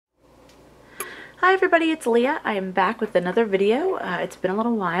Hi everybody, it's Leah. I am back with another video. It's been a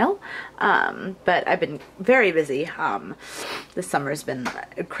little while, but I've been very busy. This summer's been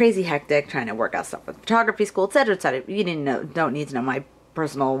crazy hectic trying to work out stuff with photography school, etc., etc. You don't need to know my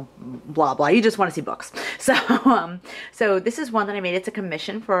personal blah blah. You just want to see books. So this is one that I made. It's a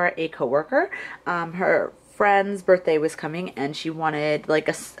commission for a coworker. Her friend's birthday was coming and she wanted like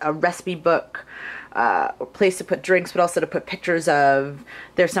a recipe book, a place to put drinks, but also to put pictures of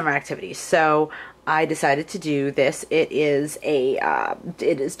their summer activities. So I decided to do this. It is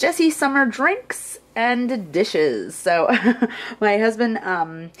Jesse's Summer Drinks and Dishes. So my husband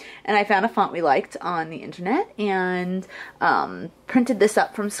and I found a font we liked on the internet and printed this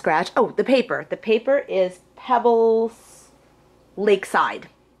up from scratch. Oh, the paper. The paper is Pebbles Lakeside.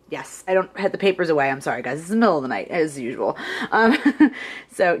 Yes, I don't have the papers away. I'm sorry, guys. It's the middle of the night, as usual.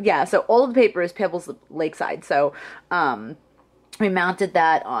 So, yeah, so all of the paper is Pebbles Lakeside. So, we mounted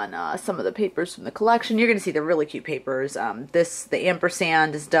that on some of the papers from the collection. You're going to see the really cute papers. The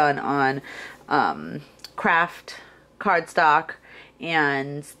ampersand is done on craft cardstock,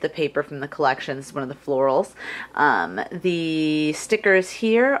 and the paper from the collection is one of the florals. The stickers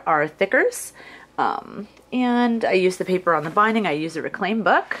here are thickers. And I used the paper on the binding. I used a reclaimed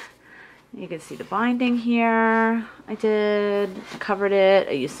book. You can see the binding here. I covered it.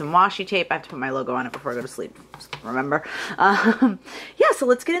 I used some washi tape. I have to put my logo on it before I go to sleep. Just remember. Yeah, so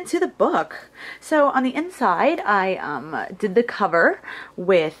let's get into the book. So on the inside, I did the cover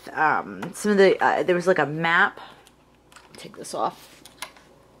with some of the, there was like a map. Take this off.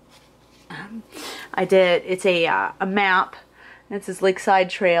 It's a map. It says Lakeside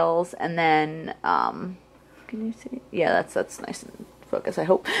Trails, and then, can you see? Yeah, that's nice and focused, I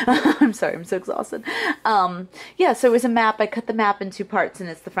hope. I'm sorry, I'm so exhausted. Yeah, so it was a map. I cut the map in two parts, and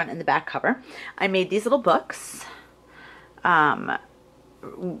it's the front and the back cover. I made these little books from,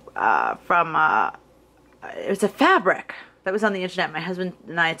 it was a fabric that was on the internet. My husband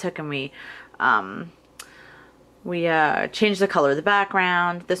and I took, and we changed the color of the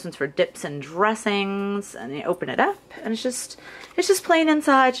background. This one's for dips and dressings, and you open it up, and it's just plain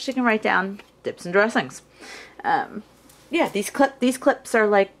inside. So you can write down dips and dressings. Yeah, these clips are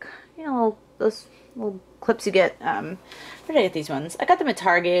like, you know, those little clips you get. Where did I get these ones? I got them at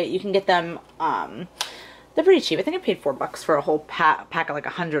Target. You can get them. They're pretty cheap. I think I paid $4 for a whole pack of like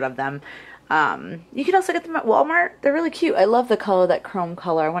 100 of them. You can also get them at Walmart. They're really cute. I love the color, that chrome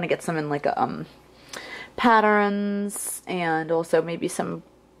color. I want to get some in like a patterns, and also maybe some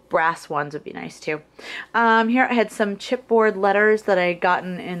brass ones would be nice too. Here I had some chipboard letters that I had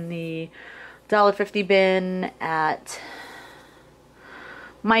gotten in the $1.50 bin at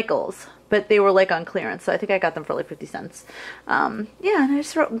Michael's, but they were like on clearance, so I think I got them for like 50 cents. Yeah, and I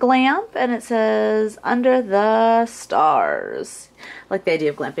just wrote glamp, and it says under the stars. I like the idea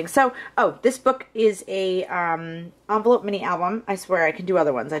of glamping. So, oh, this book is a envelope mini album. I swear I can do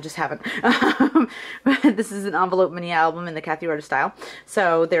other ones, I just haven't. But this is an envelope mini album in the Kathy Orta style.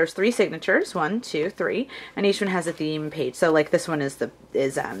 So there's 3 signatures, 1, 2, 3, and each one has a theme page. So like this one is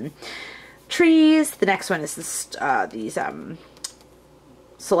trees. The next one is these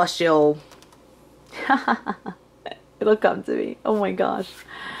celestial. It'll come to me. Oh my gosh.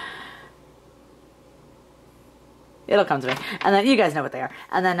 It'll come to me. And then you guys know what they are.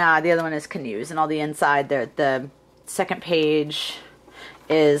 And then the other one is canoes, and all the inside there. The second page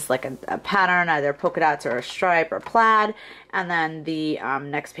is like a pattern, either polka dots or a stripe or plaid. And then the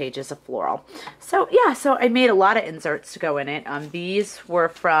next page is a floral. So yeah, so I made a lot of inserts to go in it. These were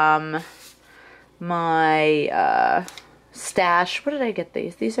from my stash. Where did I get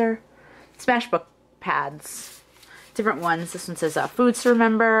these? These are Smashbook pads. Different ones. This one says foods to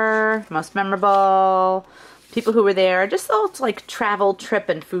remember, most memorable, people who were there, just all like travel, trip,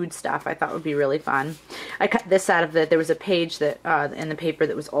 and food stuff. I thought would be really fun. I cut this out of there was a page that in the paper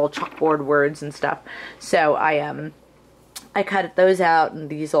that was all chalkboard words and stuff. So I cut those out, and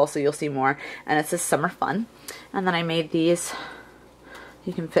these also you'll see more. And it says summer fun. And then I made these.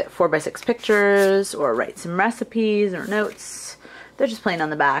 You can fit 4x6 pictures or write some recipes or notes. They're just plain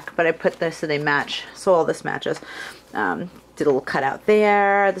on the back, but I put this so they match, so all this matches. Did a little cutout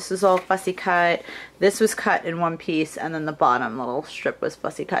there. This is all fussy cut. This was cut in one piece, and then the bottom little strip was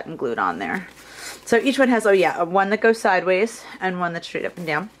fussy cut and glued on there. So each one has, oh yeah, one that goes sideways and one that's straight up and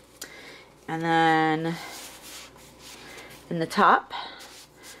down. And then in the top,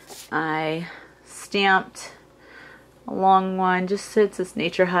 I stamped a long one, just so it says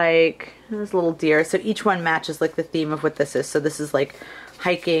nature hike. There's a little deer. So each one matches like the theme of what this is. So this is like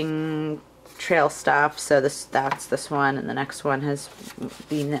hiking, trail stuff. So that's this one, and the next one has a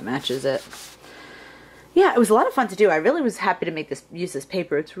theme that matches it. Yeah, it was a lot of fun to do. I really was happy to use this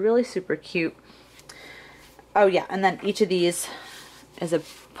paper. It's really super cute. oh yeah, and then each of these is a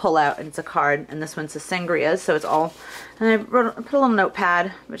pull out, and it's a card, and this one's the sangrias, so it's all, and I put a little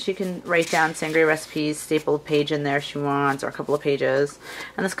notepad, but she can write down sangria recipes, staple a page in there if she wants, or a couple of pages,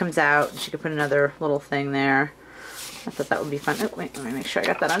 and this comes out, and she could put another little thing there. I thought that would be fun. Oh, wait, let me make sure I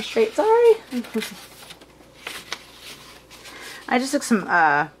got that on straight, sorry. I just took some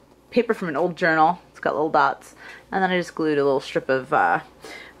paper from an old journal, it's got little dots, and then I just glued a little strip of,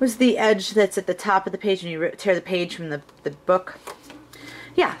 was the edge that's at the top of the page, and you tear the page from the book.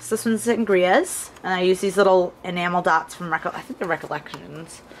 Yeah, so this one's sangrias, and I use these little enamel dots from, I think they're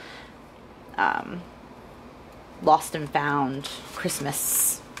Recollections. Lost and Found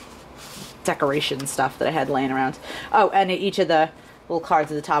Christmas decoration stuff that I had laying around. Oh, and each of the little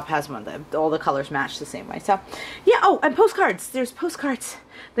cards at the top has one. All the colors match the same way. So, yeah. Oh, and postcards. There's postcards.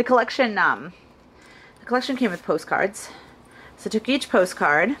 The collection came with postcards. So I took each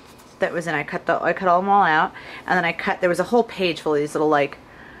postcard that was in. I cut them all out, and then there was a whole page full of these little like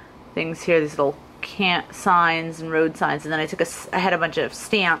things here. These little signs and road signs, and then I had a bunch of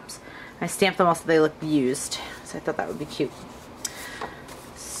stamps. I stamped them all so they looked used. So I thought that would be cute.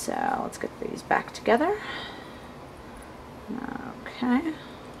 So let's get these back together. Okay. And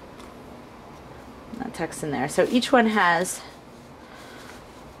that text in there. So each one has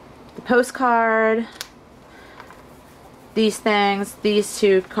the postcard, these things, these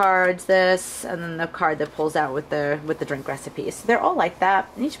two cards, this, and then the card that pulls out with the drink recipes. So they're all like that.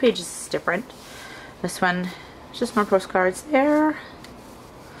 And each page is different. This one, just more postcards there.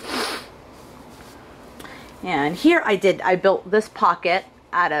 And here I built this pocket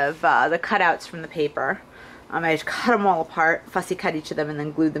out of the cutouts from the paper. I just cut them all apart, fussy cut each of them, and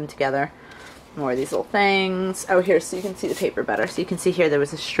then glued them together. More of these little things. Oh, here, so you can see the paper better. So you can see here there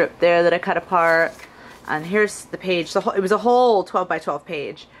was a strip there that I cut apart. And here's the page. It was a whole 12 by 12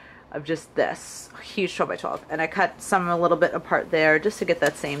 page of just this. A huge 12 by 12. And I cut some a little bit apart there just to get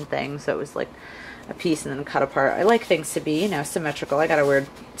that same thing. So it was like a piece and then cut apart. I like things to be, you know, symmetrical. I got a weird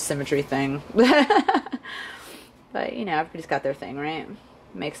symmetry thing. But, you know, everybody's got their thing, right?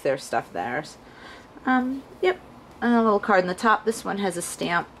 Makes their stuff theirs. Yep. And a little card in the top. This one has a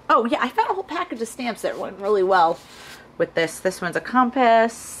stamp. Oh, yeah, I found a whole package of stamps that went really well with this. This one's a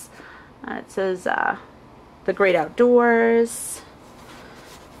compass. It says, The Great Outdoors.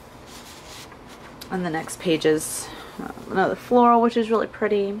 And the next page is another floral, which is really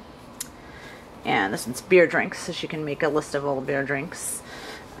pretty. And this one's beer drinks, so she can make a list of all the beer drinks.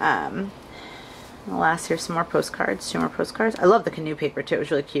 The last, here's some more postcards, 2 more postcards. I love the canoe paper too, it was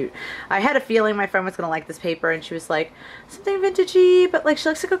really cute. I had a feeling my friend was going to like this paper, and she was like, something vintagey, but like she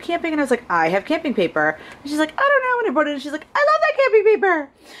likes to go camping, and I was like, I have camping paper. And she's like, I don't know, and I brought it, and she's like, I love that camping paper.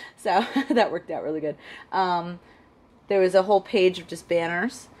 So that worked out really good. There was a whole page of just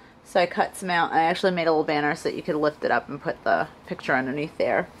banners, so I cut some out. I actually made a little banner so that you could lift it up and put the picture underneath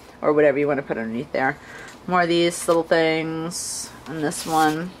there, or whatever you want to put underneath there. More of these little things, and this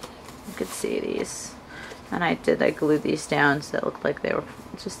one. You could see these, and I glued these down so it looked like they were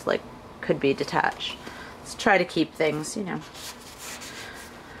just like could be detached. Let's try to keep things, you know,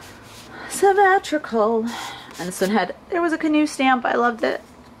 symmetrical. And this one there was a canoe stamp. I loved it.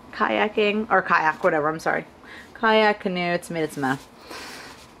 Kayaking, or kayak, whatever. I'm sorry, kayak, canoe, tomato, tomato.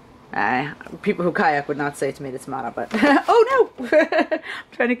 People who kayak would not say tomato, tomato, but oh no, I'm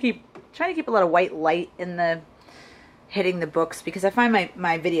trying to keep a lot of white light in the hitting the books, because I find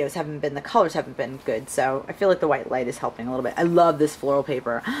my videos the colors haven't been good, so I feel like the white light is helping a little bit. I love this floral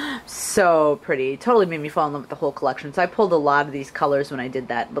paper. So pretty. Totally made me fall in love with the whole collection. So I pulled a lot of these colors when I did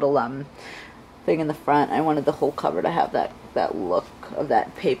that little thing in the front. I wanted the whole cover to have that look of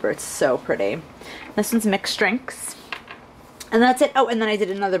that paper. It's so pretty. This one's mixed drinks. And that's it. Oh, and then I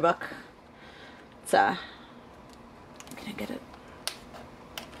did another book. It's can I get it?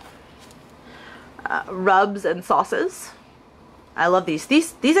 Rubs and sauces. I love these.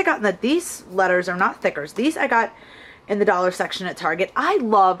 These I got these letters are not thickers. These I got in the dollar section at Target. I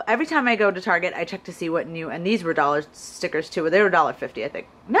love, every time I go to Target, I check to see what new, and these were dollar stickers too. They were $1.50, I think.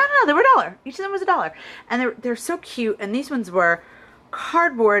 No, they were $1. Each of them was $1. And they're so cute, and these ones were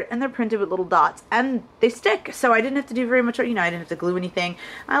cardboard, and they're printed with little dots, and they stick, so I didn't have to do very much, you know, I didn't have to glue anything.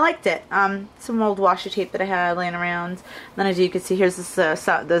 I liked it. Some old washi tape that I had laying around. And then you can see here's this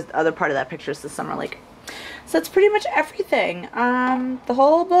the other part of that picture is the Summer Lake. So that's pretty much everything. The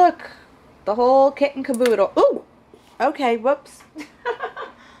whole book, the whole kit and caboodle. Ooh, okay, whoops.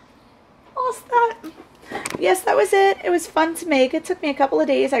 Lost that. Yes, that was it. It was fun to make. It took me a couple of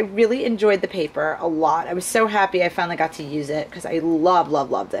days. I really enjoyed the paper a lot. I was so happy I finally got to use it because I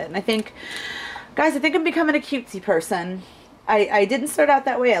loved it. And I think, guys, I'm becoming a cutesy person. I didn't start out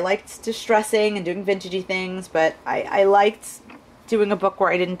that way. I liked distressing and doing vintagey things, but I liked doing a book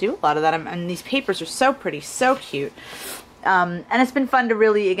where I didn't do a lot of that. And these papers are so pretty, so cute. And it's been fun to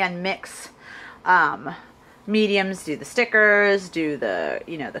really, again, mix mediums, do the stickers, do the,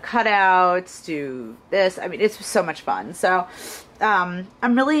 you know, the cutouts, do this. I mean, it's so much fun. So I'm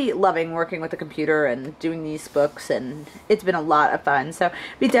really loving working with the computer and doing these books, and it's been a lot of fun. So it'd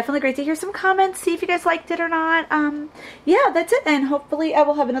be definitely great to hear some comments, see if you guys liked it or not. Yeah, that's it. And hopefully I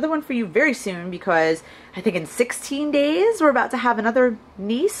will have another one for you very soon, because I think in 16 days we're about to have another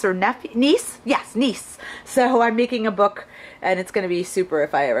niece or nephew. Niece? Yes, niece. So I'm making a book, and it's going to be super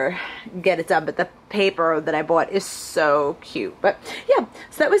if I ever get it done. But the paper that I bought is so cute. But yeah,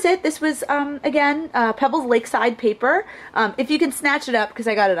 so that was it. This was, again, Pebbles Lakeside paper. If you can snatch it up, because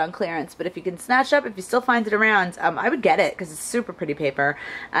I got it on clearance, but if you can snatch it up, if you still find it around, I would get it, because it's super pretty paper.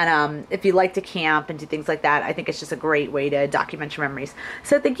 And if you like to camp and do things like that, I think it's just a great way to document your memories.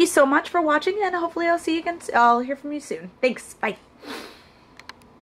 So thank you so much for watching, and hopefully I'll see you again. I'll hear from you soon. Thanks. Bye.